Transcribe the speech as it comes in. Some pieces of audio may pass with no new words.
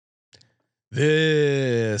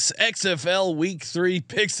This XFL Week 3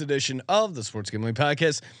 Picks edition of the Sports Gambling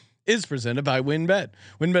Podcast is presented by WynnBET.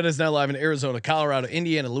 WynnBET is now live in Arizona, Colorado,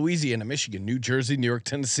 Indiana, Louisiana, Michigan, New Jersey, New York,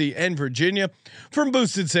 Tennessee, and Virginia. From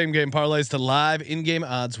boosted same-game parlays to live in-game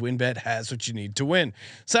odds, WynnBET has what you need to win.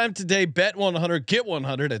 Sign up today, bet 100, get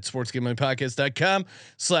 100 at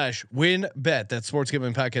sportsgamblingpodcast.com/WynnBET. That's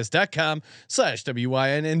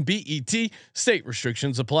sportsgamblingpodcast.com/WYNNBET. State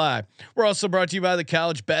restrictions apply. We're also brought to you by the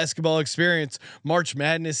College Basketball Experience. March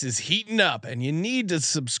Madness is heating up, and you need to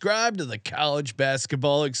subscribe to the College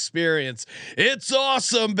Basketball Experience. It's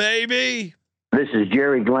awesome, baby. This is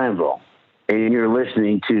Jerry Glanville, and you're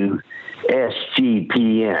listening to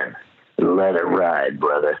SGPN. Let it ride,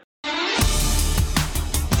 brother.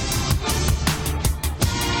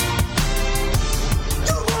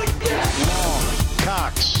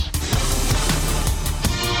 Cox.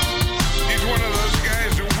 He's one of those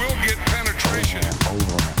guys who will get penetration.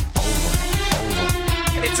 Over.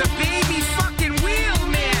 It's a baby fucking wheel,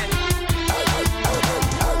 man.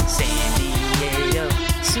 San Diego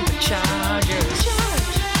Superchargers.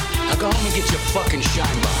 Now go home and get your fucking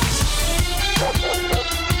shine box.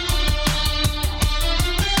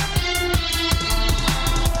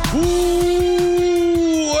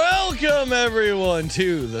 Welcome everyone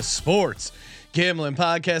to the Sports Gambling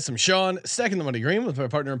Podcast. I'm Sean, stacking the money green with my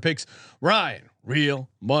partner in picks, Ryan, Real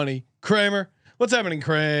Money Kramer. What's happening,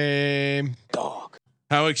 Kramer? Dog.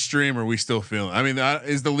 How extreme are we still feeling? I mean,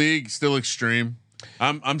 is the league still extreme?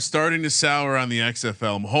 I'm starting to sour on the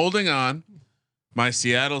XFL. I'm holding on. My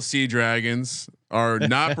Seattle Sea Dragons are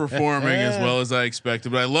not performing as well as I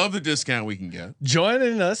expected, but I love the discount we can get.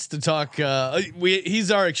 Joining us to talk,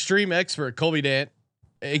 he's our extreme expert, Colby Dant,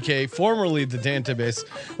 aka formerly the Dantabase.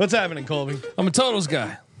 What's happening, Colby? I'm a totals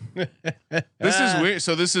guy. This is weird.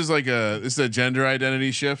 So this is a gender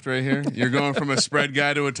identity shift right here. You're going from a spread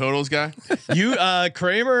guy to a totals guy. You,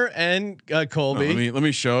 Kramer and Colby. Let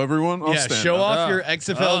me show everyone. I'll stand show up. off your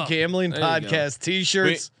XFL Gambling Podcast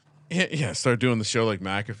T-shirts. Yeah, start doing the show like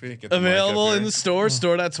McAfee. Get the Available in the store,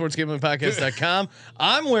 store.sportsgamblingpodcast.com.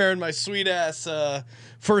 I'm wearing my sweet ass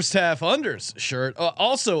first half unders shirt.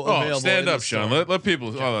 Also available. Stand in up, the Sean. store. Let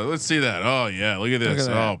people. Oh, let's see that. Oh yeah, look at this.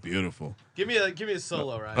 Oh, beautiful. Give me a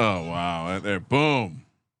solo, right? Oh wow, right there, boom.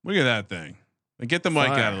 Look at that thing. And get the mic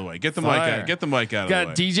out of the way. Get the mic out. Get the mic out of the way.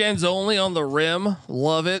 Got DJs only on the rim.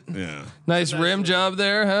 Love it. Yeah. Nice rim job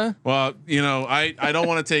there, huh? Well, I don't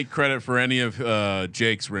want to take credit for any of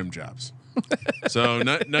Jake's rim jobs. So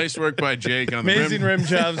nice work by Jake on the amazing rim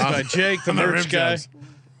jobs by Jake, the merch guy. Jobs.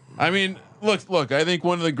 I mean, look. I think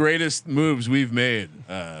one of the greatest moves we've made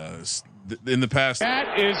in the past.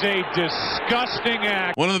 That is a disgusting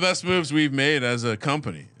act. One of the best moves we've made as a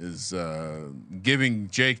company is giving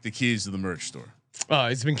Jake the keys to the merch store. Oh,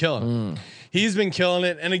 he's been killing it. He's been killing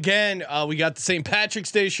it. And again, we got the St.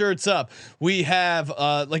 Patrick's Day shirts up. We have,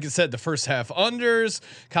 like I said, the first half unders,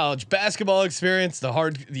 College Basketball Experience, the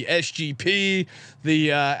SGP,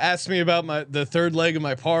 the ask me about the third leg of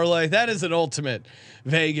my parlay. That is an ultimate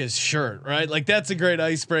Vegas shirt, right? Like that's a great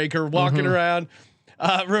icebreaker. Walking around.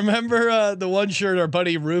 Remember the one shirt our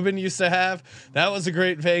buddy Ruben used to have? That was a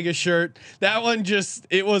great Vegas shirt. That one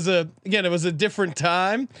it was a different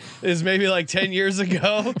time. It was maybe like 10 years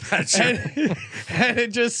ago. and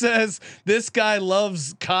it just says, this guy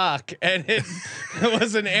loves cock. And it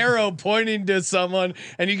was an arrow pointing to someone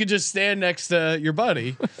and you could just stand next to your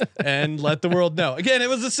buddy and let the world know. Again, it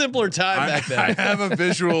was a simpler time back then. I have a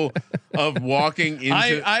visual of walking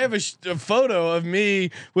into. I have a photo of me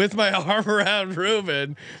with my arm around Ruben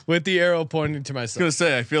with the arrow pointing to myself. I was gonna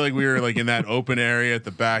say, I feel like we were like in that open area at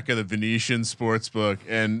the back of the Venetian Sportsbook,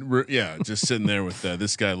 and just sitting there with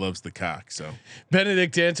this guy loves the cock. So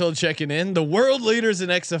Benedict Dantle checking in. The world leaders in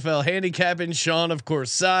XFL handicapping. Sean, of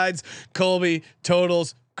course, sides. Colby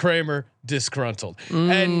totals. Kramer disgruntled,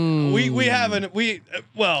 and we haven't.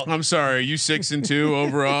 I'm sorry. Are you 6-2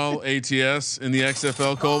 overall ATS in the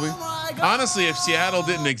XFL, Colby? Honestly, if Seattle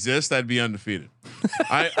didn't exist, I'd be undefeated.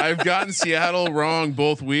 I've gotten Seattle wrong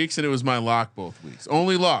both weeks, and it was my lock both weeks.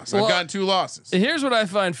 Only loss. I've gotten 2 losses. Here's what I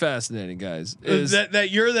find fascinating, guys: is that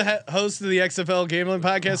you're the host of the XFL Gambling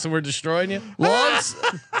Podcast, and we're destroying you.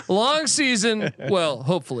 Long season. Well,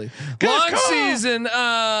 hopefully, long season.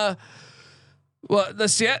 Well, the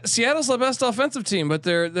Seattle's the best offensive team, but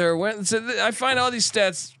they're went. So I find all these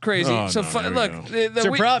stats crazy. Oh, so no, look, It's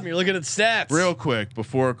your problem. You're looking at stats. Real quick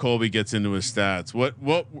before Colby gets into his stats, what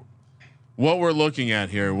we're looking at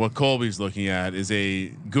here, what Colby's looking at, is a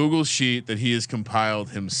Google sheet that he has compiled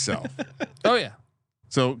himself. Oh yeah.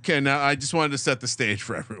 So okay, now I just wanted to set the stage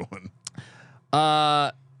for everyone.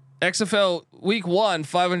 XFL week 1,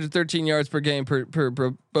 513 yards per game per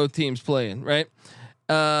both teams playing, right?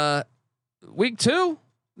 Week 2,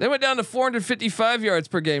 they went down to 455 yards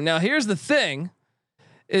per game. Now here's the thing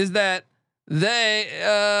is that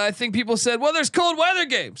I think people said, well, there's cold weather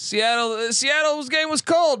games. Seattle's game was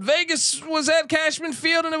cold. Vegas was at Cashman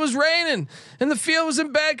Field and it was raining and the field was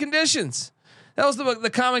in bad conditions. That was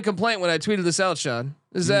the common complaint when I tweeted this out, Sean,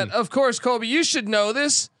 is that of course, Colby, you should know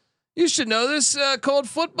this. You should know this. Cold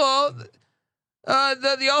football,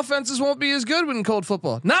 that the offenses won't be as good when cold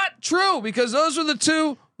football. Not true, because those are the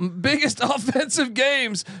two biggest offensive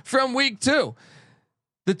games from week 2.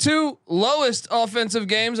 The two lowest offensive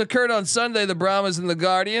games occurred on Sunday: the Brahmas and the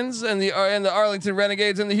Guardians, and the Arlington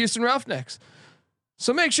Renegades and the Houston Roughnecks.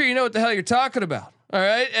 So make sure you know what the hell you're talking about. All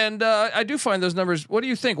right, and I do find those numbers. What do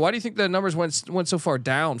you think? Why do you think the numbers went so far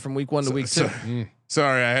down from week 1 to week 2?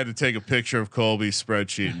 Sorry, I had to take a picture of Colby's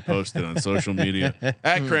spreadsheet and post it on social media.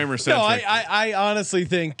 At Kramer Centric. No, I honestly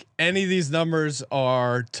think any of these numbers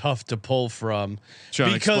are tough to pull from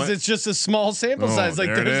because it's just a small sample size.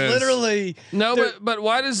 Like there's literally but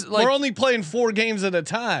why does we're only playing 4 games at a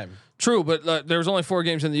time. True, but there was only 4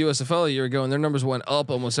 games in the USFL a year ago, and their numbers went up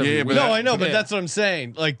almost every week. No, I know, but that's what I'm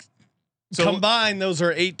saying. Like combined, those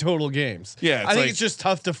are 8 total games. Yeah, I think it's just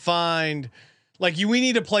tough to find. Like we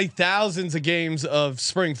need to play thousands of games of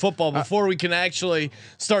spring football before we can actually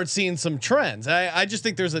start seeing some trends. I just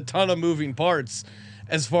think there's a ton of moving parts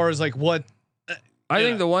as far as like what. I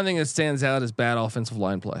think the one thing that stands out is bad offensive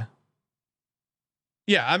line play.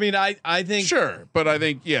 Yeah, I mean, I think sure, but I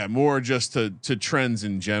think more just to trends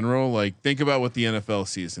in general. Like think about what the NFL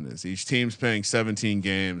season is. Each team's playing 17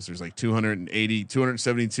 games. There's like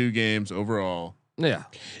 272 games overall. Yeah.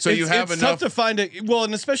 So you have it's enough tough to find it. Well,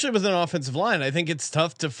 and especially with an offensive line, I think it's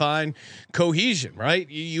tough to find cohesion, right?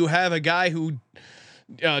 You have a guy who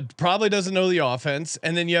probably doesn't know the offense,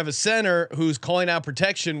 and then you have a center who's calling out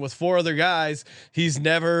protection with 4 other guys he's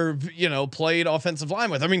never played offensive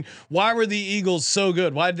line with. I mean, why were the Eagles so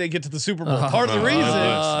good? Why did they get to the Super Bowl? Part of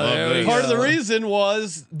the reason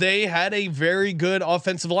was they had a very good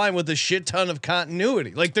offensive line with a shit ton of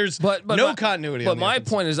continuity. Like there's no continuity. But my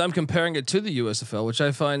point is, I'm comparing it to the USFL, which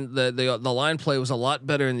I find that the line play was a lot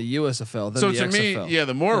better in the USFL than the XFL. Me,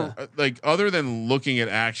 the more like other than looking at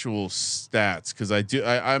actual stats, because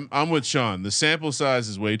I'm with Sean. The sample size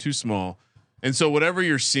is way too small, and so whatever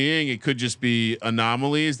you're seeing, it could just be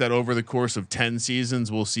anomalies that over the course of 10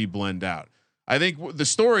 seasons we'll see blend out. I think the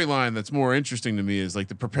storyline that's more interesting to me is like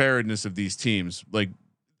the preparedness of these teams. Like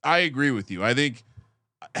I agree with you. I think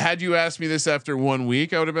had you asked me this after 1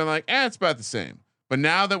 week, I would have been like, it's about the same. But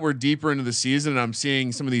now that we're deeper into the season and I'm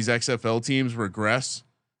seeing some of these XFL teams regress,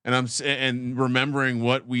 and remembering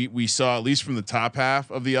what we saw at least from the top half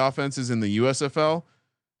of the offenses in the USFL.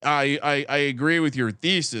 I agree with your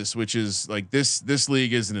thesis, which is like this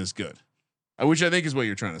league isn't as good, which I think is what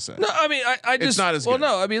you're trying to say. No, I mean I just it's not as good. Well,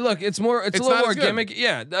 no, I mean look, it's a little more gimmick.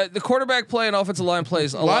 Yeah, the quarterback play and offensive line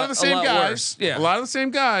plays a lot of the same guys. Worse. Yeah, a lot of the same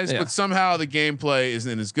guys, but somehow the gameplay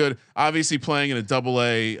isn't as good. Obviously, playing in a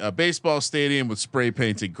AA baseball stadium with spray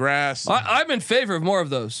painted grass. I'm in favor of more of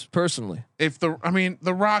those personally. If the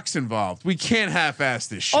Rock's involved, we can't half-ass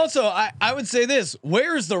this shit. Also, I would say this: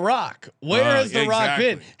 where's the Rock? Where has the Rock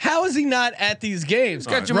been? How is he not at these games?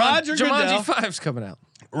 Roger Jumanji 5's coming out.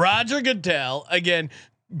 Roger Goodell, again,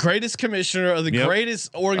 greatest commissioner of the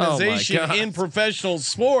greatest organization in professional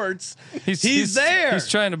sports. He's there. He's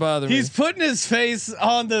trying to bother me. He's putting his face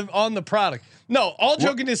on the product. No, all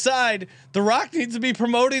joking aside, The Rock needs to be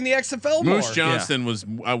promoting the XFL more. Moose Johnston was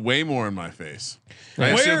way more in my face.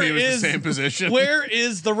 I assume he was the same position. Where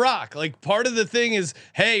is The Rock? Like part of the thing is,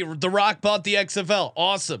 hey, The Rock bought the XFL.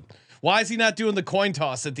 Awesome. Why is he not doing the coin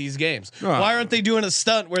toss at these games? Why aren't they doing a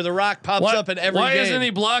stunt where The Rock pops up at every game? Why isn't he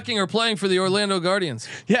blocking or playing for the Orlando Guardians?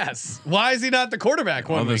 Yes. Why is he not the quarterback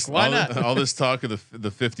one week? Why not? All this talk of the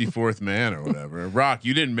 54th man or whatever. Rock,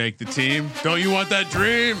 you didn't make the team. Don't you want that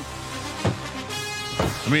dream?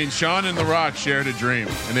 I mean, Sean and The Rock shared a dream,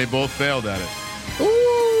 and they both failed at it.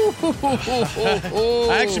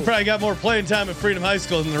 I actually probably got more playing time at Freedom High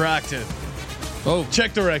School than The Rock did. Oh,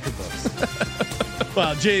 check the record books.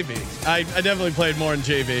 Well, JV. I definitely played more in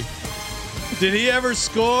JV. Did he ever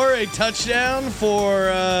score a touchdown for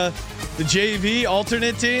the JV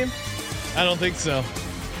alternate team? I don't think so.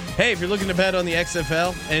 Hey, if you're looking to bet on the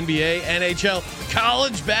XFL, NBA, NHL,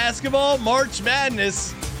 college basketball, March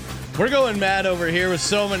Madness, we're going mad over here with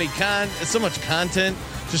so much content.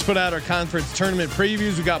 Just put out our conference tournament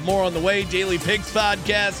previews. We got more on the way. Daily Picks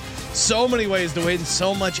podcast. So many ways to win.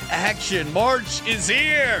 So much action. March is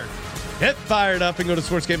here. Get fired up and go to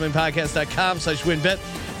sportsgamblingpodcast.com/winbet.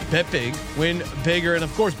 Bet big, win bigger, and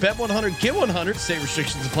of course, bet 100, get 100. State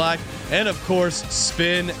restrictions apply, and of course,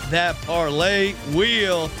 spin that parlay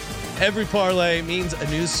wheel. Every parlay means a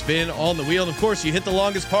new spin on the wheel, and of course, you hit the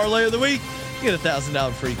longest parlay of the week, you get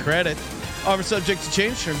 $1,000 free credit. Offer subject to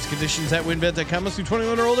change. Terms and conditions at WynnBET.com. Must be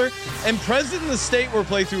 21 or older and present in the state where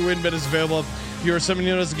playthrough WynnBET is available. If you're somebody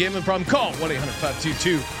who knows a gambling problem, call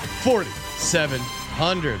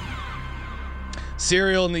 1-800-522-4700.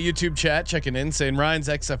 Serial in the YouTube chat checking in, saying Ryan's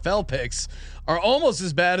XFL picks are almost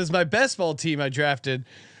as bad as my best ball team I drafted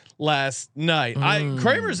last night.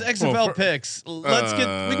 Kramer's XFL picks. We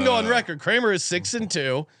can go on record. Kramer is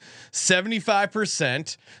 6-2,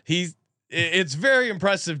 75%. It's very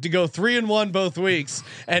impressive to go 3-1 both weeks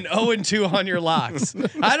and 0-2 on your locks.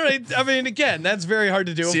 I mean, again, that's very hard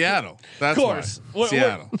to do. Seattle. That's of course.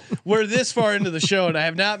 Seattle. We're this far into the show, and I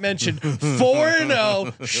have not mentioned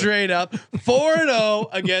 4-0 straight up. 4-0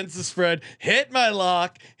 against the spread. Hit my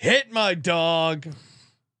lock. Hit my dog.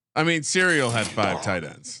 I mean, Serial had 5 tight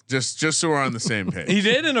ends. Just so we're on the same page. He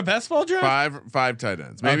did in a best ball draft. 5 tight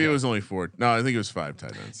ends. Maybe it was only 4. No, I think it was 5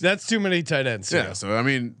 tight ends. That's too many tight ends. Yeah. So I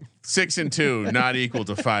mean, 6-2 not equal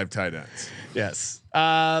to 5 tight ends. Yes.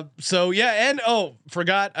 So yeah, and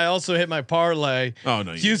forgot I also hit my parlay. Oh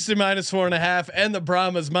no. Houston -4.5 and the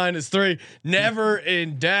Brahmas -3. Never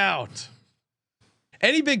in doubt.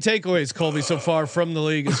 Any big takeaways, Colby, so far from the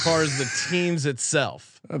league as far as the teams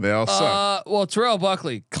itself? Oh, they all suck. Well, Terrell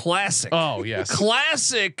Buckley, classic. Oh yes,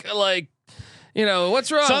 classic. Like, what's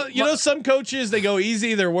wrong? So, some coaches, they go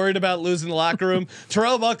easy. They're worried about losing the locker room.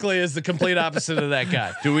 Terrell Buckley is the complete opposite of that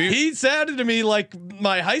guy. He sounded to me like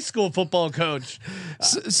my high school football coach.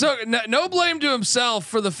 So no blame to himself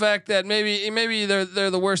for the fact that maybe they're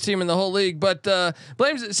the worst team in the whole league, but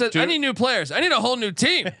blames says I need new players. I need a whole new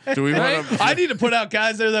team. Do we want to? I need to put out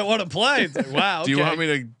guys there that want to play. It's like, wow. Do you want me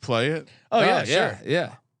to play it? Oh yeah, sure.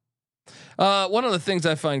 Yeah. One of the things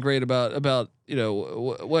I find great about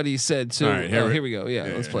what he said. So all right, here we go. Yeah,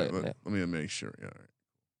 let's play it. Let me make sure. Yeah, all right.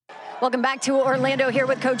 Welcome back to Orlando here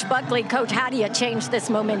with Coach Buckley. Coach, how do you change this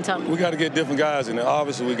momentum? We got to get different guys in there.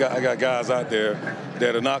 Obviously, I got guys out there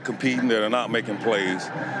that are not competing, that are not making plays.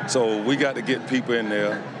 So we got to get people in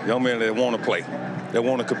there, young men that want to play, that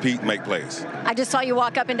want to compete, make plays. I just saw you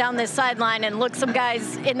walk up and down this sideline and look some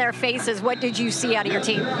guys in their faces. What did you see out of your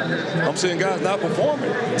team? I'm seeing guys not performing.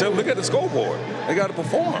 Look at the scoreboard. They got to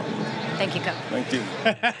perform. Thank you, Coach. Thank you.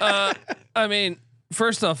 I mean,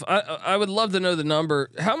 first off, I would love to know the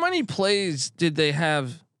number. How many plays did they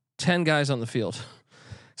have 10 guys on the field?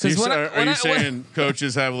 Are you saying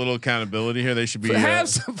coaches have a little accountability here? They should be have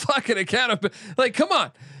some fucking accountability. Like, come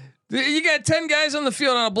on, you got 10 guys on the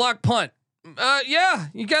field on a block punt. Yeah,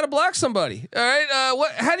 you got to block somebody. All right.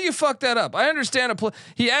 How do you fuck that up? I understand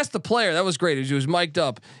he asked the player. That was great. He was mic'd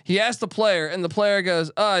up. He asked the player, and the player goes,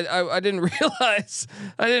 I didn't realize.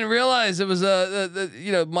 I didn't realize it was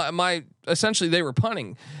my essentially they were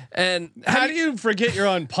punting. And how do you forget you're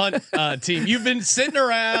on punt team? You've been sitting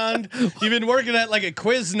around. You've been working at like a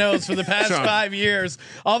Quiznos for the past 5 years.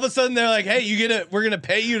 All of a sudden they're like, "Hey, we're gonna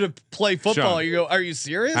pay you to play football." Sean, you go, "Are you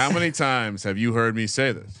serious?" How many times have you heard me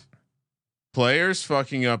say this? Players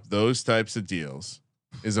fucking up those types of deals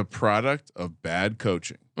is a product of bad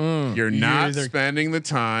coaching. You're not spending the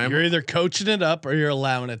time. You're either coaching it up or you're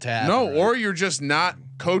allowing it to happen. No, or you're just not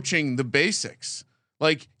coaching the basics.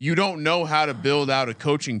 Like, you don't know how to build out a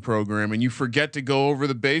coaching program and you forget to go over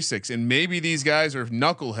the basics. And maybe these guys are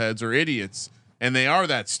knuckleheads or idiots and they are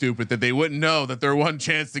that stupid that they wouldn't know that their one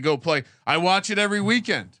chance to go play. I watch it every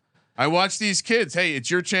weekend. I watch these kids. Hey, it's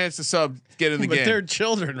your chance to get in the game. But they're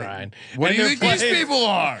children, Ryan. What do you think these people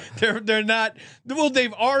are? They're not. Well,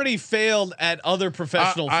 they've already failed at other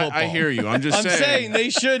professional football. I hear you. I'm saying they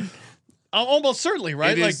should. Almost certainly,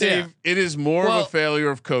 right? It is more of a failure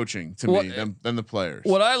of coaching to me than the players.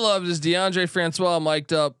 What I loved is DeAndre Francois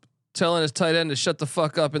mic'd up, telling his tight end to shut the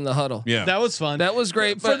fuck up in the huddle. Yeah, that was fun. That was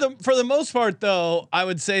great. For the most part, though, I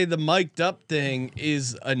would say the mic'd up thing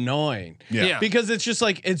is annoying. Yeah. Because it's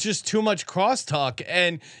just too much crosstalk,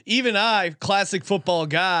 and even classic football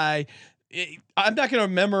guy. I'm not going to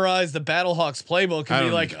memorize the Battlehawks playbook and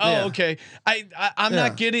be like, okay. I'm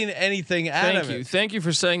not getting anything out of it. Thank you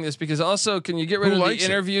for saying this, because also, can you get rid of the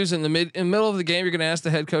interviews in the middle of the game? You're going to ask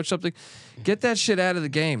the head coach something. Get that shit out of the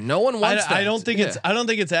game. No one wants that. I don't think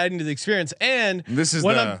it's adding to the experience. And this is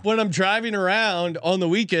when I'm driving around on the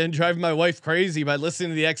weekend, driving my wife crazy by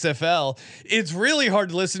listening to the XFL. It's really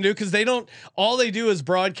hard to listen to because all they do is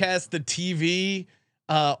broadcast the TV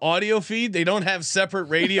audio feed. They don't have separate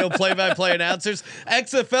radio play-by-play announcers.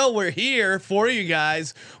 XFL, we're here for you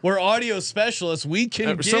guys. We're audio specialists. We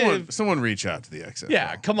can give someone reach out to the XFL.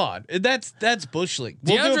 Yeah, come on. That's Bush League.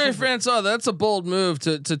 We'll DeAndre Francois, that's a bold move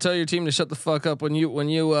to tell your team to shut the fuck up when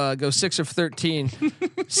you go 6 of 13,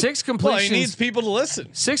 6 completions. Well, he needs people to listen.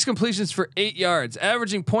 6 completions for 8 yards,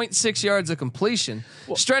 averaging 0.6 yards a completion.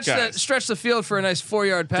 Stretch the field for a nice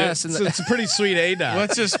 4-yard pass. It's a pretty sweet A-dot.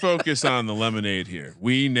 Let's just focus on the lemonade here.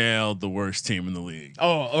 We nailed the worst team in the league.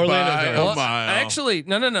 Oh, Orlando. By a mile. Actually,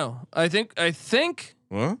 no. I think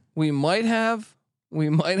What? we might have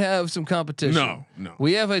some competition. No.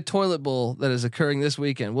 We have a toilet bowl that is occurring this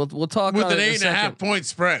weekend. We'll talk with on an it in a 8.5 second. point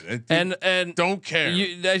spread. And don't care.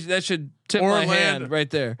 That should tip my hand right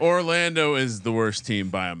there. Orlando is the worst team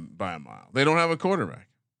by a mile. They don't have a quarterback.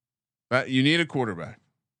 You need a quarterback.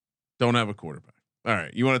 Don't have a quarterback. All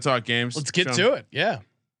right. You want to talk games? Let's get to it. Yeah.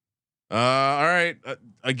 All right.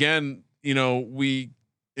 Again, we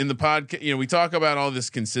in the podcast, we talk about all this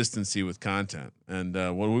consistency with content, and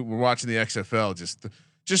when we're watching the XFL,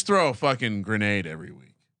 just throw a fucking grenade every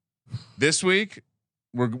week. This week,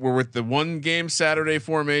 we're with the 1 game Saturday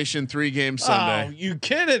formation, 3 game Sunday. Oh, you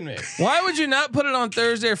kidding me? Why would you not put it on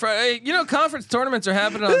Thursday or Friday? Conference tournaments are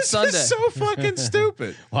happening on Sunday. This is so fucking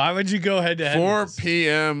stupid. Why would you go head to head? 4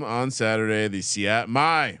 p.m. on Saturday.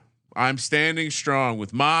 I'm standing strong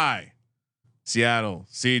with my Seattle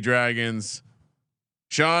Sea Dragons.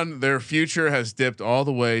 Sean, their future has dipped all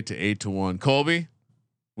the way to 8-1. Colby,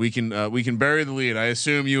 we can bury the lead. I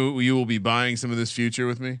assume you will be buying some of this future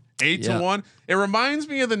with me. 8-1. It reminds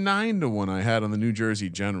me of the 9-1 I had on the New Jersey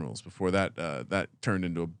Generals before that turned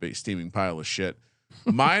into a steaming pile of shit.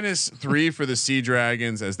 -3 for the Sea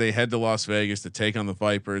Dragons as they head to Las Vegas to take on the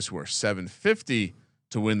Vipers, who are 750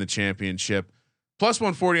 to win the championship.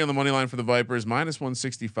 +140 on the money line for the Vipers.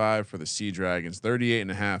 -165 for the Sea Dragons.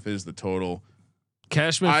 38.5 is the total.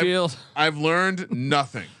 Cashman Field. I've learned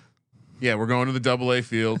nothing. Yeah, we're going to the AA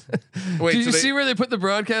field. Wait, did you see where they put the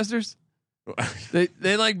broadcasters?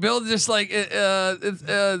 they like build just like a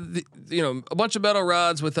bunch of metal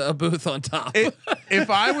rods with a booth on top. If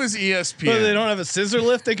I was ESPN, well, they don't have a scissor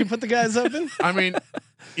lift they can put the guys up in. I mean,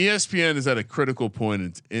 ESPN is at a critical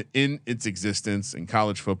point in its existence in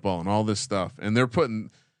college football and all this stuff, and they're putting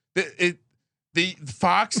the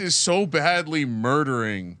Fox is so badly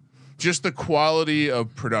murdering just the quality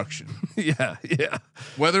of production. Yeah.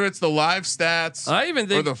 Whether it's the live stats, I even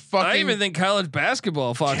think college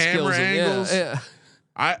basketball Fox camera kills angles. Yeah.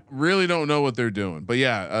 I really don't know what they're doing, but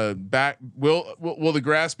yeah, will the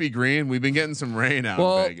grass be green? We've been getting some rain out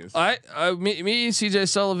in Vegas. Me, CJ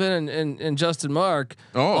Sullivan and Justin Mark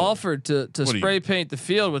offered to spray paint the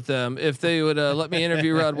field with them if they would let me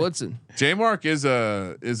interview Rod Woodson. J Mark is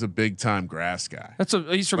a big time grass guy.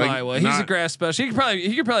 He's from Iowa. He's a grass specialist. He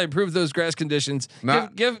could probably improve those grass conditions.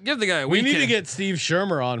 Give the guy a We weekend. need to get Steve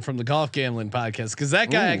Shermer on from the Golf Gambling Podcast because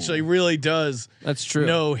that guy actually really does. That's true.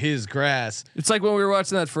 Know his grass. It's like when we were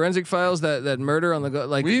watching that Forensic Files, that murder on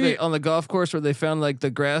the on the golf course where they found like the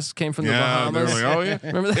grass came from the Bahamas. Like, oh yeah,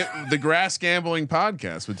 remember that? The Grass Gambling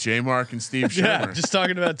Podcast with J Mark and Steve Shermer. Yeah, just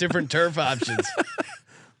talking about different turf options.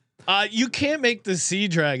 You can't make the Sea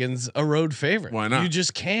Dragons a road favorite. Why not? You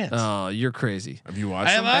just can't. Oh, you're crazy. Have you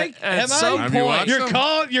watched Am them? I? At some point,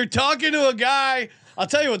 You're talking to a guy. I'll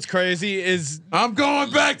tell you what's crazy is I'm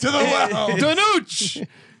going back to the well. Danuch.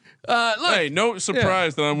 Look, Hey, no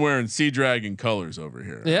surprise that I'm wearing Sea Dragon colors over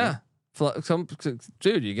here. yeah.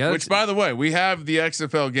 Dude, you got Which, by the way, we have the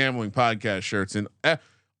XFL Gambling Podcast shirts, and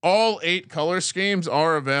all 8 color schemes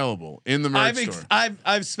are available in the merch store.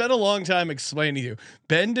 I've spent a long time explaining to you.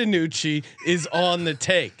 Ben DiNucci is on the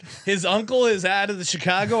take. His uncle is out of the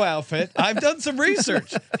Chicago outfit. I've done some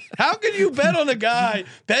research. How can you bet on a guy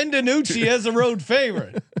Ben DiNucci as a road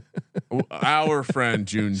favorite? Our friend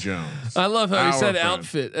June Jones. I love how he said friend.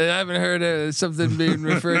 outfit. I haven't heard something being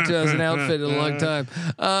referred to as an outfit in a long time.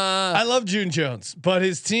 I love June Jones, but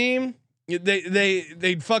his team,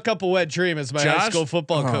 they'd fuck up a wet dream, as my high school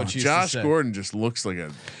football coach used Josh to say. Gordon just looks like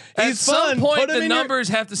a. At some point, the numbers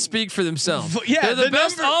have to speak for themselves. Yeah, they're the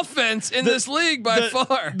best offense in this league by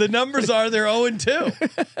far. The numbers are they're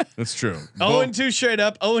 0-2. That's true. 0-2 straight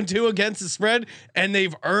up, 0-2 against the spread, and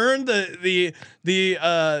they've earned the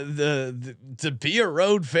to be a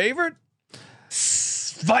road favorite.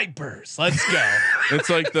 Vipers, let's go.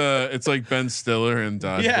 It's like Ben Stiller in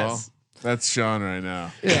dodgeball. Yes. That's Sean right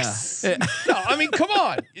now. Yeah. No, I mean, come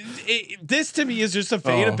on. This to me is just a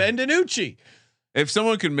fade of Ben DiNucci. If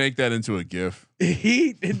someone could make that into a GIF,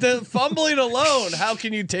 The fumbling alone. How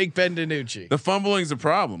can you take Ben DiNucci? the fumbling's a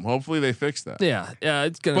problem. Hopefully they fix that. Yeah,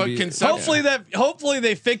 it's gonna But be. Hopefully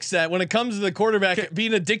they fix that when it comes to the quarterback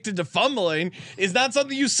being addicted to fumbling is not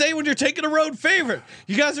something you say when you're taking a road favorite.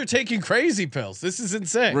 You guys are taking crazy pills. This is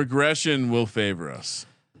insane. Regression will favor us.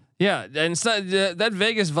 Yeah, and it's not, that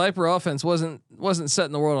Vegas Viper offense wasn't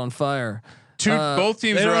setting the world on fire. Both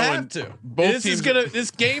teams They don't are have to.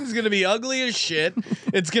 This game's gonna be ugly as shit.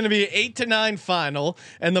 It's gonna be an 8-9 final,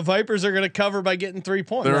 and the Vipers are gonna cover by getting 3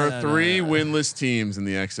 points. There are 3 winless teams in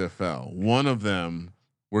the XFL. One of them,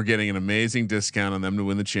 we're getting an amazing discount on them to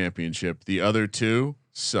win the championship. The other 2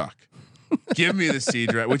 suck. Give me the Sea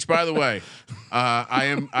Dragon. Which, by the way,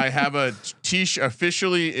 I have a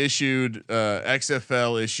officially issued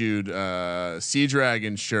XFL issued Sea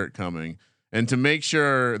Dragon shirt coming. And to make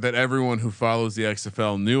sure that everyone who follows the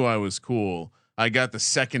XFL knew I was cool, I got the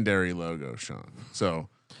secondary logo, Sean. So,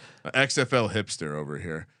 XFL hipster over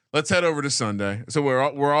here. Let's head over to Sunday. So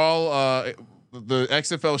we're all the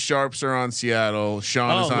XFL sharps are on Seattle.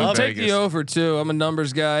 Sean is on Vegas. Take the over too. I'm a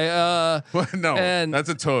numbers guy. No, that's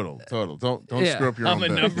a total. Don't screw up your own I'm a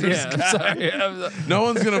bet. numbers guy. Sorry. No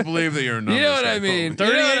one's gonna believe that you're a numbers. You know what guy, I mean?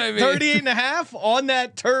 Colby. 38.5 on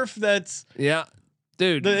that turf. That's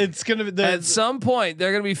dude. It's gonna be at some point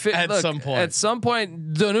they're gonna be fit. At some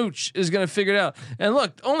point, Danuch is gonna figure it out. And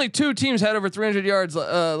look, only 2 teams had over 300 yards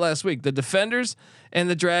last week: the Defenders and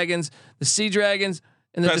the Dragons. The Sea Dragons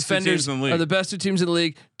and the Best 2 Defenders teams in the league. are the best 2 teams in the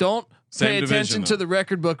league. Don't pay attention to the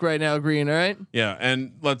record book right now, Green. All right. Yeah,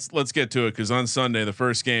 and let's get to it because on Sunday, the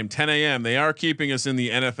first game, 10 a.m. They are keeping us in the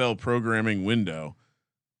NFL programming window.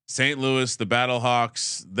 St. Louis, the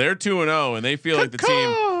Battlehawks, they're 2-0, and they feel like the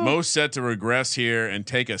team most set to regress here and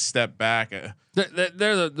take a step back.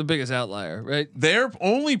 They're the biggest outlier, right? They're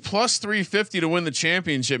only plus 350 to win the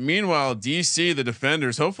championship. Meanwhile, DC, the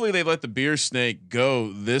Defenders, hopefully they let the beer snake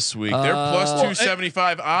go this week. They're plus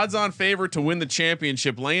 275, odds on favorite to win the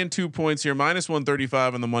championship, laying 2 points here, minus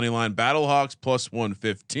 135 on the money line. Battlehawks plus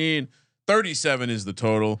 115, 37 is the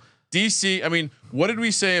total. DC, I mean, what did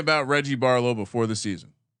we say about Reggie Barlow before the season?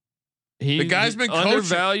 The guy's been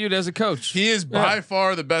undervalued as a coach. He is by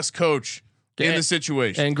far the best coach in the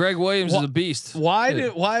situation. And Greg Williams is a beast. Why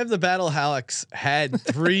have the Battlehawks had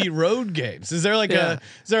 3 road games? Is there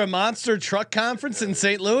a monster truck conference in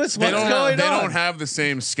St. Louis? What's going on? They don't have the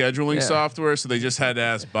same scheduling software, so they just had to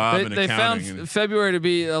ask Bob in accounting. They found February to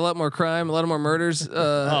be a lot more crime, a lot more murders.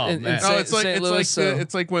 It's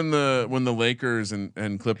like when the Lakers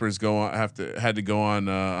and Clippers had to go on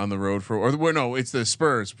the road it's the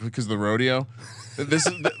Spurs because of the rodeo. This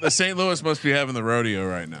is the St. Louis must be having the rodeo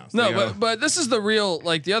right now. So but this is the real,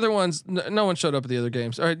 like the other ones. No one showed up at the other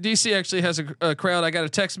games. All right, DC actually has a crowd. I got a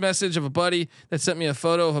text message of a buddy that sent me a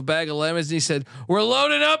photo of a bag of lemons. And he said, "We're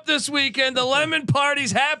loading up this weekend. The lemon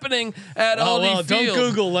party's happening at Aldi Field." Don't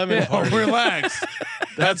Google lemon party. Relax.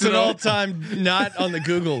 That's an all-time not on the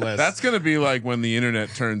Google list. That's gonna be like when the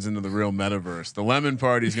internet turns into the real metaverse. The lemon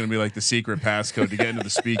party is gonna be like the secret passcode to get into the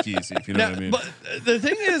speakeasy. If you know what I mean. But the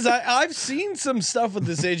thing is, I've seen some stuff with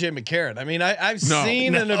this AJ McCarron. I mean, I've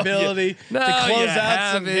seen an ability to close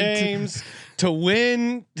out some games, to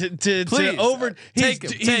win, to over. He's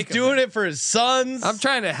doing it for his sons. I'm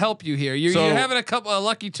trying to help you here. You're having a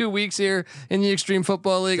lucky 2 weeks here in the Extreme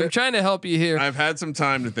Football League. I'm trying to help you here. I've had some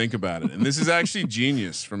time to think about it, and this is actually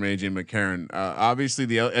genius from AJ McCarron. Obviously,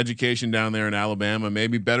 the education down there in Alabama may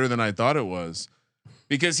be better than I thought it was,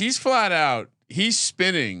 because he's flat out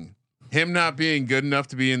spinning him not being good enough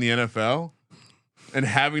to be in the NFL and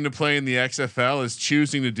having to play in the XFL is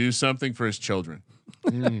choosing to do something for his children.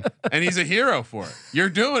 And he's a hero for it. You're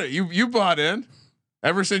doing it. You bought in.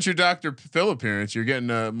 Ever since your Dr. Phil appearance, you're getting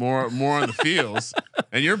more on the fields,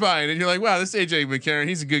 and you're buying it. You're like, wow, this AJ McCarron,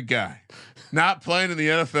 he's a good guy. Not playing in the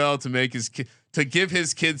NFL to make to give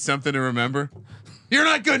his kids something to remember. You're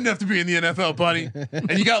not good enough to be in the NFL, buddy.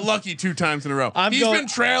 And you got lucky 2 times in a row. He's been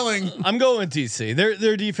trailing. I'm going with DC.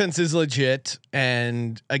 Their defense is legit,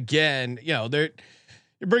 and again, you're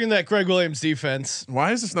bringing that Greg Williams defense.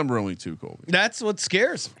 Why is this number only 2, Colby? That's what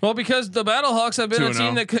scares. Well, because the Battlehawks have been a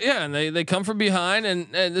team that, and they come from behind, and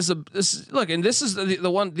this is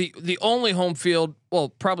the only home field. Well,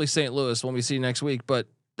 probably St. Louis when we see next week, but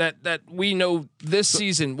that we know this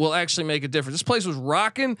season will actually make a difference. This place was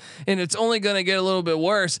rocking, and it's only going to get a little bit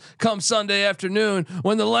worse come Sunday afternoon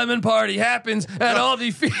when the lemon party happens at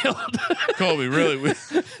Aldi Field. Colby, really,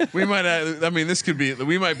 we might. I mean, this could be.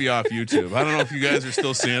 We might be off YouTube. I don't know if you guys are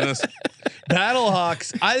still seeing us.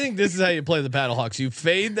 Battlehawks. I think this is how you play the Battlehawks. You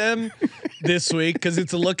fade them this week because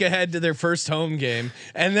it's a look ahead to their first home game,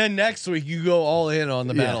 and then next week you go all in on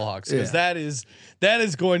the Battlehawks because that is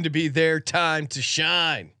going to be their time to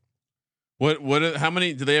shine. How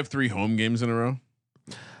many do they have? 3 home games in a row?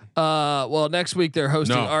 Well, next week they're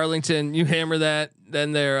hosting Arlington. You hammer that.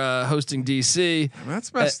 Then they're hosting DC.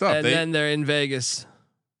 That's messed up. And then they're in Vegas.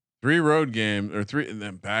 3 road games or 3, and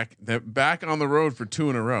then they're back on the road for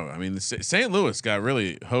 2 in a row. I mean, St. Louis got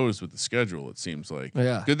really hosed with the schedule. It seems like.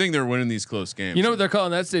 Yeah. Good thing they're winning these close games. You know what they're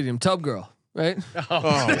calling that stadium? Tub Girl, right? Oh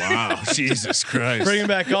wow, Jesus Christ! Bringing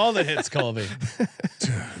back all the hits, Colby.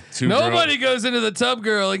 Nobody goes into the Tub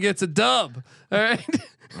Girl and gets a dub. All right.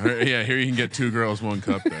 Yeah, here you can get 2 girls, 1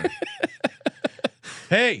 cup there.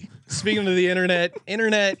 Hey, speaking of the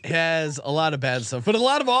internet has a lot of bad stuff, but a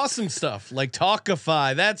lot of awesome stuff like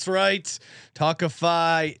Talkify. That's right.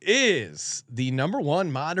 Talkify is the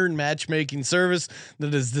 #1 modern matchmaking service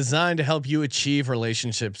that is designed to help you achieve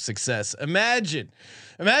relationship success. Imagine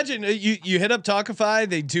you hit up Talkify,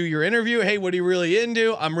 they do your interview. Hey, what are you really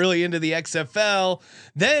into? I'm really into the XFL.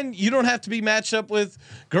 Then you don't have to be matched up with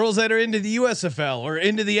girls that are into the USFL or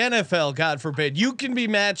into the NFL, God forbid. You can be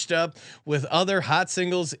matched up with other hot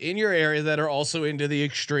singles in your area that are also into the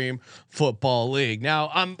Extreme Football League.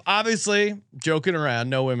 Now, I'm obviously joking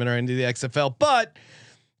around. No women are into the XFL, but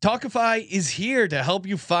Talkify is here to help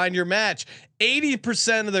you find your match.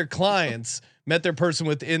 80% of their clients met their person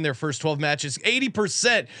within their first 12 matches.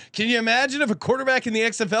 80%. Can you imagine if a quarterback in the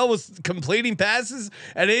XFL was completing passes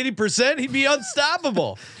at 80%? He'd be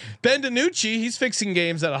unstoppable. Ben DiNucci, he's fixing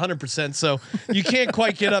games at 100%, so you can't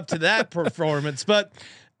quite get up to that performance. But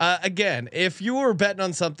again, if you were betting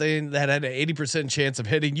on something that had an 80% chance of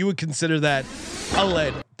hitting, you would consider that a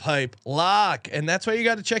lead pipe lock, and that's why you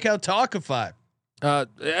got to check out Talkify.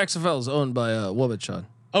 XFL is owned by a woman, Sean.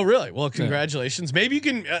 Oh, really? Well, congratulations. Maybe you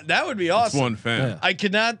can. That would be awesome. It's one fan.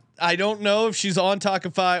 Yeah. I don't know if she's on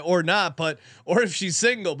Talkify or not, or if she's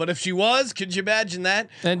single. But if she was, could you imagine that?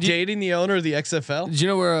 And dating the owner of the XFL? Did you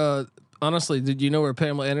know where? Honestly, did you know where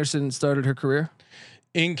Pamela Anderson started her career?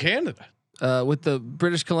 In Canada. With the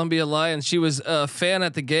British Columbia Lions. She was a fan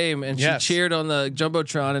at the game and she cheered on the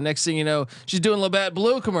Jumbotron. And next thing you know, she's doing Labatt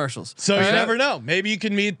Blue commercials. So you never know. Maybe you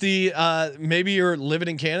can meet maybe you're living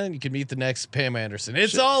in Canada and you can meet the next Pam Anderson.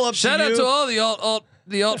 It's all up to you. Shout out to all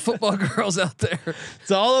the alt football girls out there.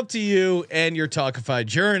 It's all up to you and your Talkify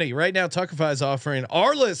journey. Right now, Talkify is offering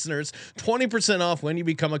our listeners 20% off when you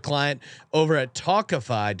become a client over at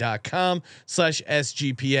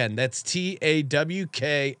Talkify.com/SGPN. That's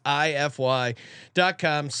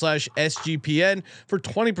TAWKIFY.com/SGPN for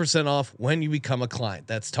 20% off when you become a client.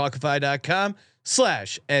 That's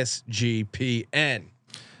Talkify.com/SGPN.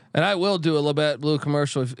 And I will do a Labatt Blue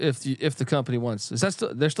commercial if the company wants. Is that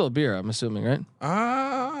still? There's still a beer, I'm assuming, right?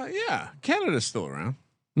 Yeah. Canada's still around.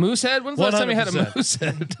 Moosehead. When's the last time you had a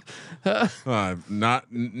Moosehead?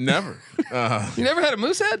 Never. You never had a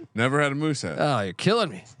Moosehead? Never had a Moosehead. Oh, you're killing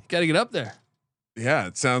me. You got to get up there. Yeah,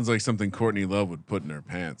 it sounds like something Courtney Love would put in her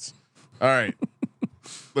pants. All right.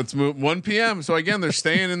 Let's move 1 p.m. So again, they're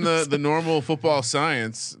staying in the normal football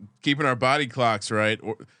science, keeping our body clocks right.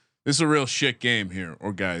 This is a real shit game here,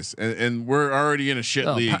 guys, and we're already in a shit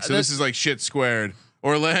league. So this is like shit squared.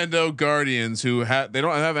 Orlando Guardians, who they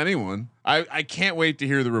don't have anyone. I can't wait to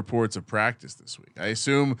hear the reports of practice this week. I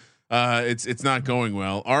assume it's not going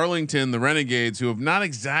well. Arlington, the Renegades, who have not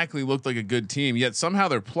exactly looked like a good team, yet somehow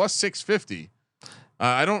they're plus 650.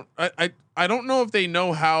 I don't know if they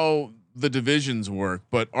know how the divisions work,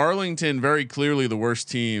 but Arlington very clearly the worst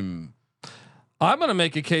team. I'm going to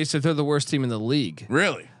make a case that they're the worst team in the league.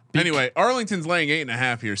 Really? Anyway, Arlington's laying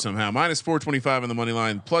 8.5 here somehow. Minus 425 on the money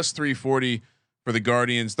line, plus 340 for the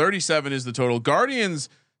Guardians. 37 is the total. Guardians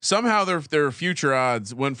somehow their future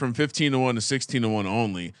odds went from 15-1 to 16-1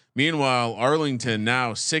 only. Meanwhile, Arlington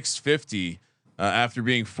now 650 after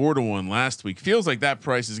being 4-1 last week. Feels like that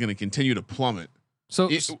price is going to continue to plummet. So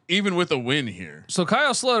even with a win here. So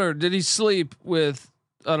Kyle Sloter, did he sleep with?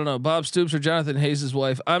 I don't know, Bob Stoops or Jonathan Hayes'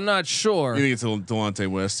 wife. I'm not sure. You think it's a Delonte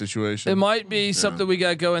West situation? It might be something we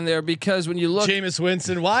got going there because when you look, Jameis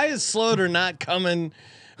Winston, why is Sloter not coming?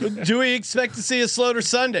 Do we expect to see a Sloter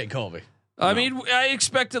Sunday, Colby? I mean, I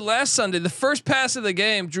expected last Sunday. The first pass of the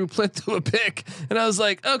game, Drew Plitt threw a pick, and I was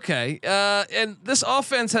like, okay. And this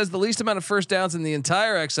offense has the least amount of first downs in the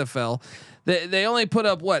entire XFL. They only put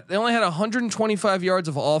up what? They only had 125 yards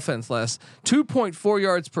of offense last, 2.4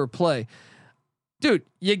 yards per play. Dude,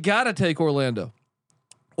 you gotta take Orlando.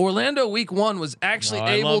 Orlando week 1 was actually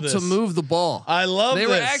able to move the ball. I love they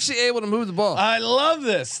this. They were actually able to move the ball. I love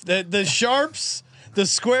this. The Sharps, The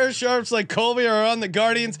square sharps like Colby are on the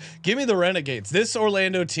Guardians. Give me the Renegades. This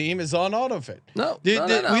Orlando team is on autofit. No, We no.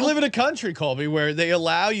 live in a country, Colby, where they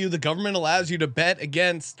allow you, the government allows you to bet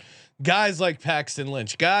against guys like Paxton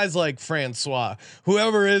Lynch, guys like Francois,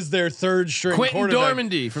 whoever is their third string Quentin quarterback.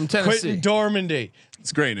 Dormandy from Tennessee. Quentin Dormandy. It's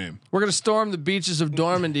a great name. We're gonna storm the beaches of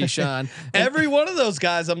Dormandy, Sean. Every one of those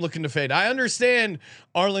guys I'm looking to fade. I understand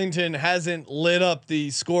Arlington hasn't lit up the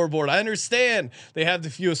scoreboard. I understand they have the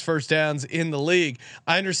fewest first downs in the league.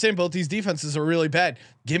 I understand both these defenses are really bad.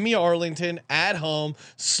 Give me Arlington at home.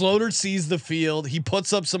 Sloter sees the field. He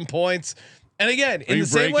puts up some points. And again, in the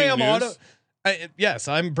same way yes,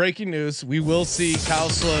 I'm breaking news. We will see Kyle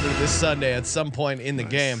Sloter this Sunday at some point in the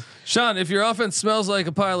game. Sean, if your offense smells like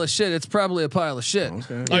a pile of shit, it's probably a pile of shit. Okay.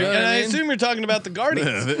 You know And what I mean? assume you're talking about the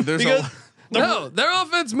Guardians. Yeah, there's because No, their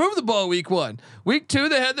offense moved the ball week 1. Week 2,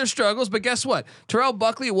 they had their struggles, but guess what? Terrell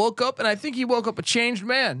Buckley woke up, and I think he woke up a changed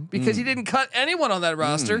man because he didn't cut anyone on that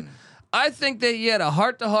roster. I think that he had a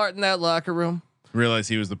heart-to-heart in that locker room. realize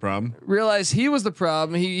he was the problem. Realized he was the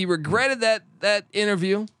problem. He regretted that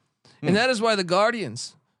interview, and that is why the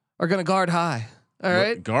Guardians are going to guard high. All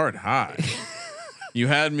right, Guard high. You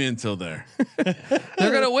had me until there. they're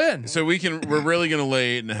going to win. So we're really gonna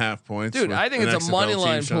lay 8.5 points, Dude, with I think an it's a XFL money team,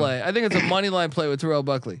 line Sean. play. I think it's a money line play with Terrell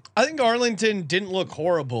Buckley. I think Arlington didn't look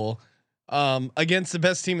horrible against the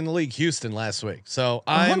best team in the league, Houston, last week. So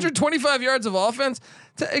 125 yards of offense.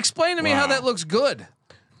 Explain to me how Wow. that looks good.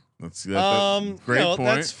 That's great point.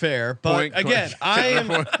 that's fair. But Point, again,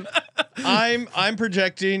 question. I'm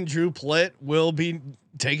projecting Drew Plitt will be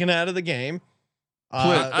taken out of the game.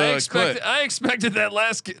 I expected that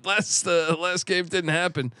last game didn't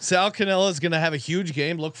happen. Sal Cannella is going to have a huge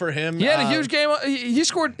game. Look for him. He had a huge game. He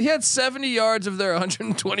scored. He had 70 yards of their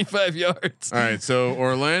 125 yards. All right, so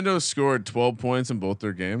Orlando scored 12 points in both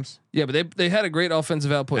their games. Yeah, but they had a great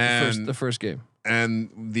offensive output the first game.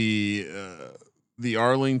 And the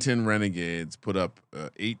Arlington Renegades put up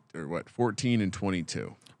 14 and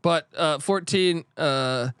 22. But 14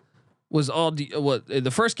 was all the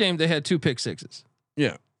first game they had 2 pick sixes.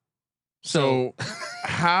 Yeah. So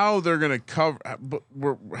how they're gonna cover?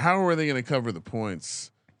 How are they gonna cover the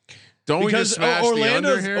points? Don't we just smash the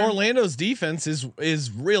under here? Orlando's defense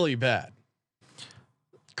is really bad.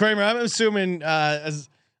 Kramer, I'm assuming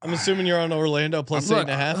you're on Orlando plus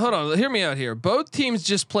 8.5. Hold on, hear me out here. Both teams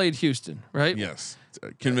just played Houston, right? Yes.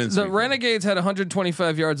 Convince The me. Renegades had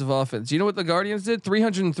 125 yards of offense. You know what the Guardians did?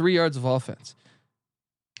 303 yards of offense.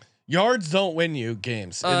 Yards don't win you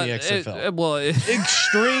games in the XFL.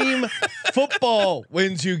 Extreme football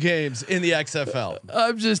wins you games in the XFL.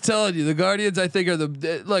 I'm just telling you, the Guardians, I think, are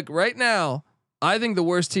look right now. I think the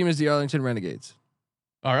worst team is the Arlington Renegades.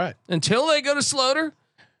 All right, until they go to Sloter,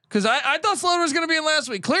 because I thought Sloter was going to be in last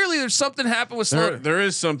week. Clearly, there's something happened with Sloter. There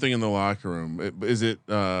is something in the locker room. Is it?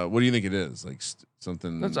 What do you think it is? Like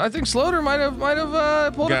something? I think Sloter might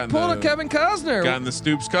have pulled a Kevin Costner. Got in the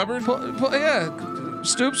Stoops cupboard. Yeah.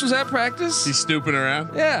 Stoops was at practice. He's stooping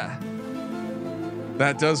around. Yeah,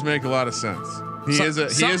 that does make a lot of sense. He is a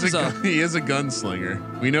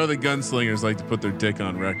gunslinger. We know that gunslingers like to put their dick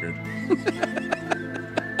on record.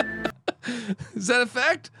 Is that a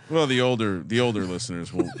fact? Well, the older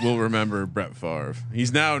listeners will remember Brett Favre.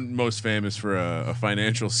 He's now most famous for a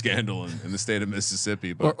financial scandal in the state of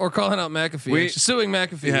Mississippi, but or calling out McAfee, suing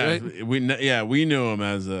McAfee. Right? We knew him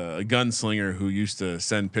as a gunslinger who used to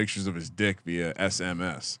send pictures of his dick via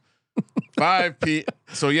SMS. 5P.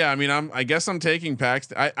 So yeah, I mean, I guess I'm taking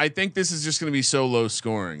Paxton. I think this is just going to be so low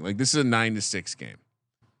scoring. Like this is a 9-6 game.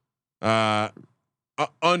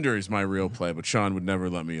 Under is my real play, but Sean would never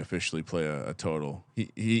let me officially play a total.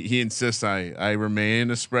 He insists I remain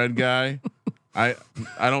a spread guy. I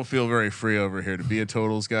don't feel very free over here to be a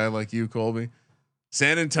totals guy like you, Colby.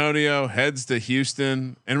 San Antonio heads to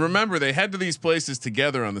Houston, and remember they head to these places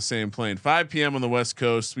together on the same plane. 5 p.m. on the West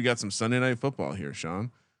Coast. We got some Sunday night football here, Sean.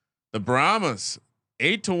 The Brahmas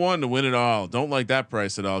 8-1 to win it all. Don't like that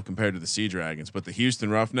price at all compared to the Sea Dragons, but the Houston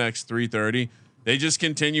Roughnecks 330. They just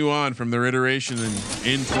continue on from their iteration in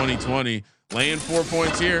 2020, laying 4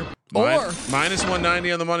 points here. Minus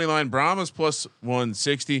 190 on the money line. Brahmas plus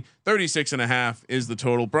 160, 36.5 is the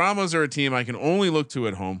total. Brahmas are a team I can only look to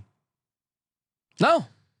at home. No,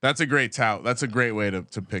 that's a great tout. That's a great way to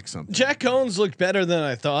pick something. Jack Cones looked better than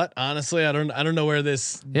I thought. Honestly, I don't know where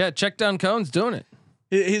this. Yeah, check down Cones doing it.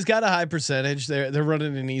 He's got a high percentage. They're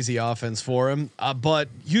running an easy offense for him. But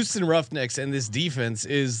Houston Roughnecks and this defense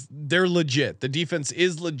they're legit. The defense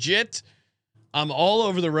is legit. I'm all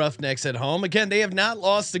over the Roughnecks at home. Again, they have not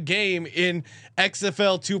lost a game in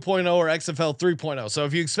XFL 2.0 or XFL 3.0. So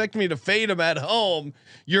if you expect me to fade them at home,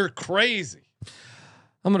 you're crazy.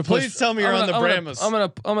 I'm gonna Please tell me you're on the Brahmas. I'm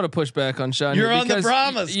gonna push back on Sean. You're here on the because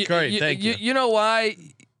Brahmas. Great, thank you. You know why?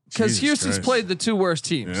 Because Jesus Houston's Christ. played the two worst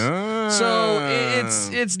teams, so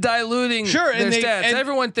it's diluting Sure, their and stats. and-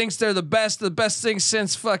 Everyone thinks they're the best thing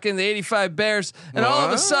since fucking the '85 Bears, and all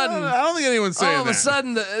of a sudden, I don't think anyone's saying all of a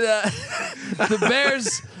sudden, the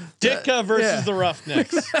Bears. Ditka versus yeah. the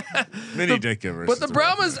Roughnecks. Mini Ditka versus But the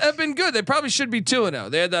Brahmas have been good. They probably should be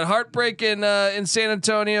 2-0. They had that heartbreak in San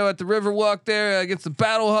Antonio at the Riverwalk there against the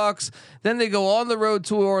Battlehawks. Then they go on the road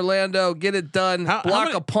to Orlando, get it done, How block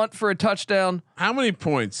many- a punt for a touchdown. How many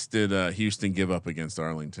points did Houston give up against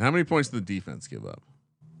Arlington? How many points did the defense give up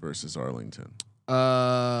versus Arlington?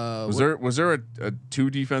 Was there a 2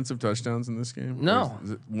 defensive touchdowns in this game? No. Or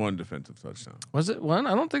is it 1 defensive touchdown? Was it one?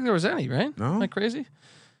 I don't think there was any. Right? No? Am I crazy?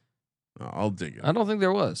 I'll dig it. I don't think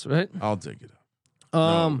there was. Right? I'll dig it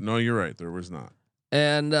up. No, you're right. There was not.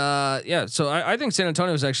 And yeah, so I think San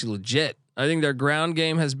Antonio is actually legit. I think their ground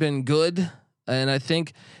game has been good, and I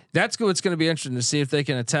think that's good. It's going to be interesting to see if they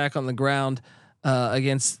can attack on the ground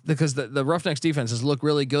against because the Roughnecks defenses look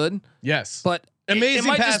really good. Yes, but amazing it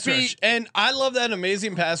might pass just be- rush, and I love that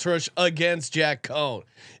amazing pass rush against Jack Cohn,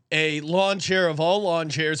 a lawn chair of all lawn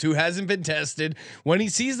chairs who hasn't been tested. When he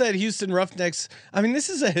sees that Houston Roughnecks, I mean, this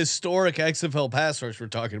is a historic XFL pass rush we're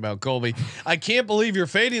talking about, Colby. I can't believe you're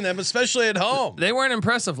fading them, especially at home. They weren't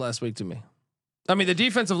impressive last week to me. I mean, the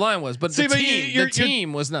defensive line was, but See, the but team, you're- the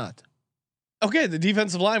team was not. Okay, the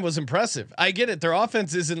defensive line was impressive. I get it. Their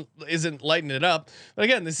offense isn't lighting it up. But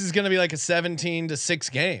again, this is going to be like a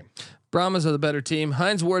 17-6 game. Brahmas are the better team.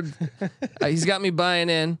 Hines Ward, he's got me buying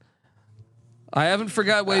in. I haven't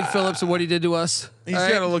forgot Wade Phillips and what he did to us. He's All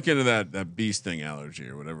got to right? look into that bee sting allergy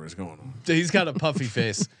or whatever is going on. He's got a puffy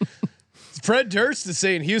face. Fred Durst is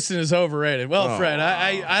saying Houston is overrated. Well, Fred,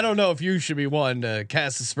 I don't know if you should be one to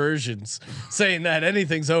cast aspersions saying that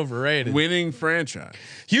anything's overrated. Winning franchise.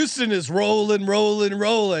 Houston is rolling,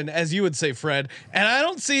 as you would say, Fred. And I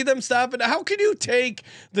don't see them stopping. How can you take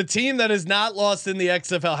the team that has not lost in the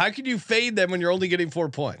XFL? How can you fade them when you're only getting 4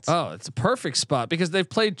 points? Oh, it's a perfect spot because they've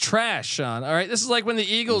played trash, Sean. All right, this is like when the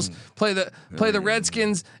Eagles play the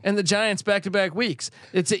Redskins and the Giants back-to-back weeks.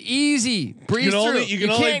 It's an easy breeze through. You can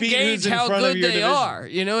only can't beat gauge who's in how front of good your they division. are.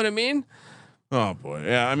 You know what I mean? Oh boy,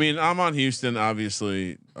 yeah. I mean, I'm on Houston.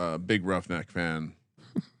 Obviously, big Roughneck fan.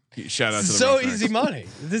 Shout out to the So Roughnecks. easy money.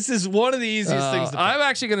 This is one of the easiest things. To I'm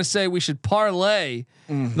actually going to say we should parlay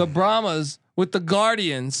the Brahmas with the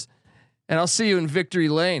Guardians, and I'll see you in victory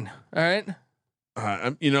lane. All right.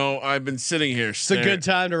 I've been sitting here. It's a good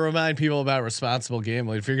time to remind people about responsible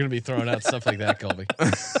gambling. If you're going to be throwing out stuff like that, Colby.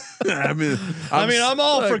 I'm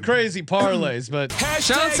all for crazy parlays, but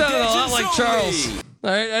Sean sounded a lot like Charles. All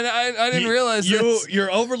right, and I didn't realize this.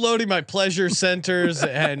 you're overloading my pleasure centers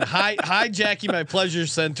and hijacking my pleasure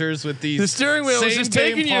centers with these. The steering wheel was just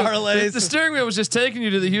same-game taking you. parlays. The steering wheel was just taking you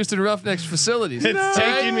to the Houston Roughnecks facilities. It's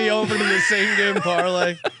taking me over to the same game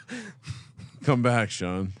parlay. Come back,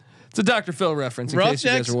 Sean. It's a Dr. Phil reference in case you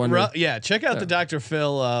guys are wondering. Check out the Dr.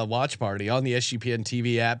 Phil watch party on the SGPN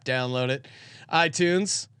TV app. Download it,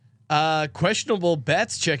 iTunes. Questionable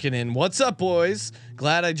Bets checking in. What's up, boys?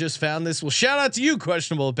 Glad I just found this. Well, shout out to you,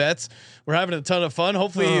 Questionable Bets. We're having a ton of fun.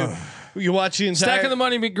 Hopefully you watch the entire. Stacking the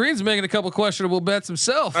money. McGreen's making a couple questionable bets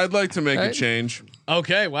himself. I'd like to make a Right. change.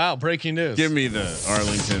 Okay, wow, breaking news. Give me the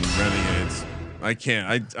Arlington Renegades. I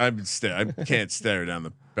can't. I can't stare down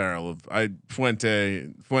the barrel of Fuente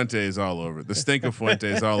is all over. The stink of Fuente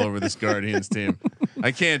is all over this Guardians team.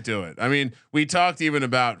 I can't do it. I mean, we talked even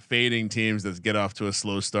about fading teams that get off to a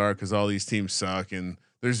slow start because all these teams suck and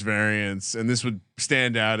there's variance, and this would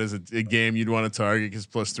stand out as a game you'd want to target because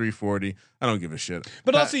plus 340. I don't give a shit.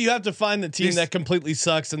 But also, you have to find the team that completely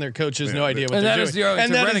sucks and their coach has no idea what and they're that doing. is the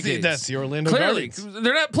Arlington Renegades. That's the Orlando Clearly, Guardians.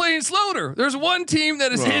 they're not playing Slaughter. There's one team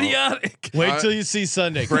that is idiotic. Wait till you see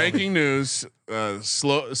Sunday. Breaking news: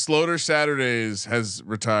 Slaughter Saturdays has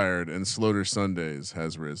retired and Slaughter Sundays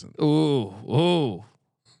has risen. Ooh.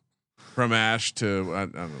 From Ash to I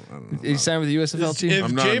don't know. He signed with the USFL team. If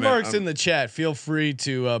I'm not J a man. Mark's I'm- in the chat, feel free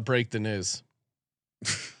to break the news.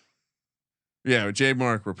 Yeah, J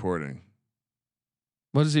Mark reporting.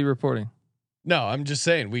 What is he reporting? No, I'm just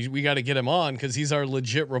saying we got to get him on because he's our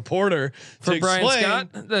legit reporter For to Brian explain. Scott,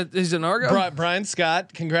 that he's an Argo. Brian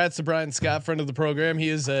Scott, congrats to Brian Scott, friend of the program. He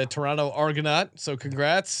is a Toronto Argonaut, so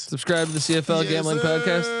congrats. Subscribe to the CFL Gambling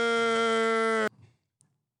Podcast.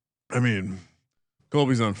 I mean,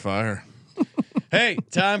 Colby's on fire. Hey,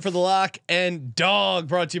 time for the lock and dog,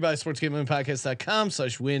 brought to you by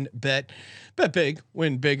sportsgamblingpodcast.com/winbet. Bet big,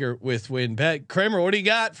 win bigger with WinBet. Kramer, what do you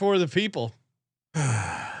got for the people?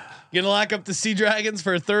 You gonna lock up the Sea Dragons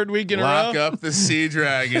for a third week in a row? Lock up the Sea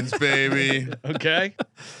Dragons, baby. Okay.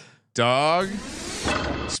 Dog.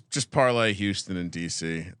 Just parlay Houston and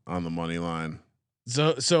DC on the money line.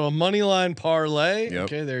 So a money line parlay. Yep.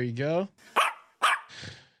 Okay, there you go.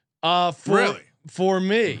 For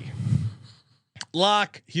me,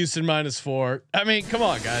 lock Houston -4. I mean, come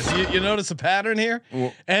on, guys. You notice a pattern here?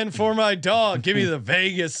 Well, And for my dog, give me the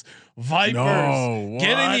Vegas Vipers No,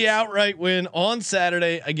 getting the what? outright win on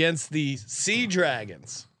Saturday against the Sea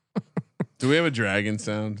Dragons. Do we have a dragon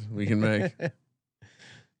sound we can make?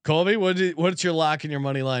 Colby, what's your lock and your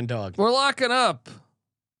money line dog? We're locking up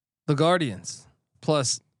the Guardians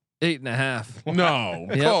plus 8.5. No,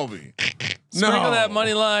 Yep. Colby. Sprinkle that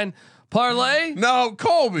money line parlay. No,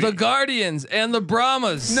 Colby. The Guardians and the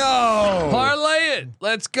Brahmas. No. Parlay it.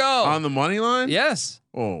 Let's go. On the money line? Yes.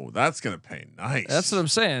 Oh, that's gonna pay nice. That's what I'm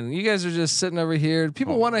saying. You guys are just sitting over here.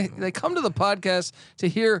 People want to. They come to the podcast to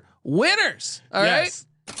hear winners. All right.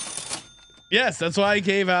 Yes, that's why I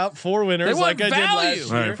gave out 4 winners They want like I did value.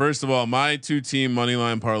 last All year. right. First of all, my 2-team money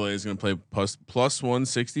line parlay is gonna play plus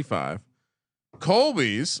 165.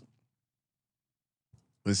 Colby's.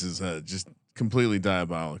 This is just completely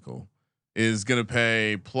diabolical. Is gonna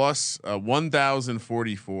pay plus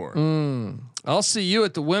 1,044. I'll see you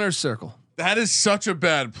at the winner's circle. That is such a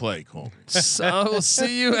bad play, Colby. So I will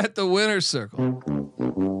see you at the winner's circle.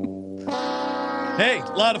 Hey,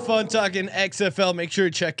 a lot of fun talking XFL. Make sure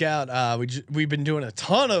you check out. We've been doing a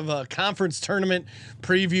ton of conference tournament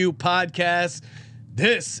preview podcasts.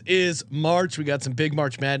 This is March. We got some big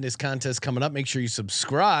March Madness contests coming up. Make sure you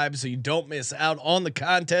subscribe so you don't miss out on the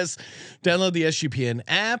contest. Download the SGPN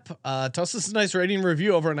app. Toss us a nice rating and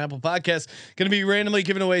review over on Apple Podcasts. Going to be randomly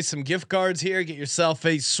giving away some gift cards here. Get yourself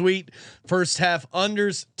a sweet first half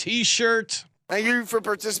unders t-shirt. Thank you for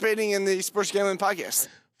participating in the Sports Gambling Podcast.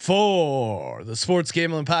 For the Sports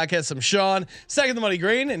Gambling Podcast, I'm Sean, second the money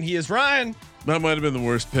green, and he is Ryan. That might have been the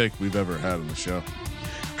worst pick we've ever had on the show.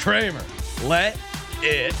 Kramer. Let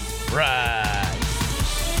it ride.